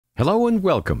Hello and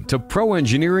welcome to Pro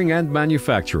Engineering and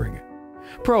Manufacturing.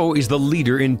 Pro is the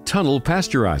leader in tunnel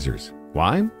pasteurizers.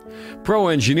 Why? Pro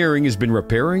Engineering has been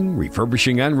repairing,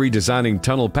 refurbishing, and redesigning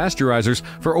tunnel pasteurizers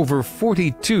for over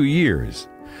 42 years.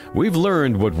 We've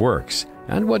learned what works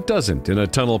and what doesn't in a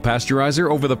tunnel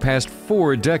pasteurizer over the past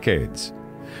 4 decades.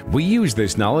 We use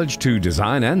this knowledge to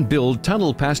design and build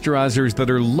tunnel pasteurizers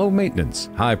that are low maintenance,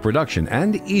 high production,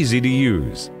 and easy to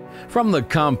use. From the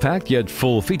compact yet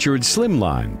full-featured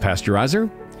Slimline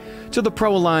Pasteurizer to the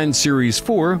ProLine Series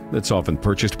 4 that's often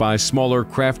purchased by smaller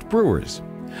craft brewers,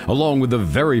 along with the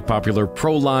very popular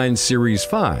ProLine Series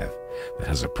 5 that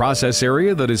has a process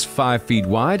area that is 5 feet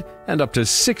wide and up to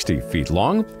 60 feet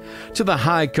long, to the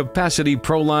high-capacity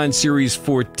ProLine Series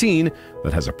 14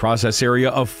 that has a process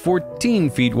area of 14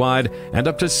 feet wide and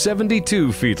up to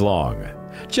 72 feet long.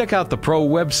 Check out the Pro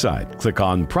website, click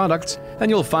on Products, and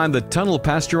you'll find the tunnel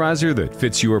pasteurizer that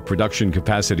fits your production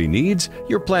capacity needs,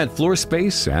 your plant floor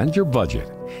space, and your budget.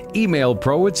 Email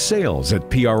Pro at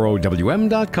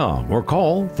sales@prowm.com or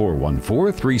call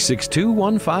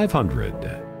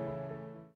 414-362-1500.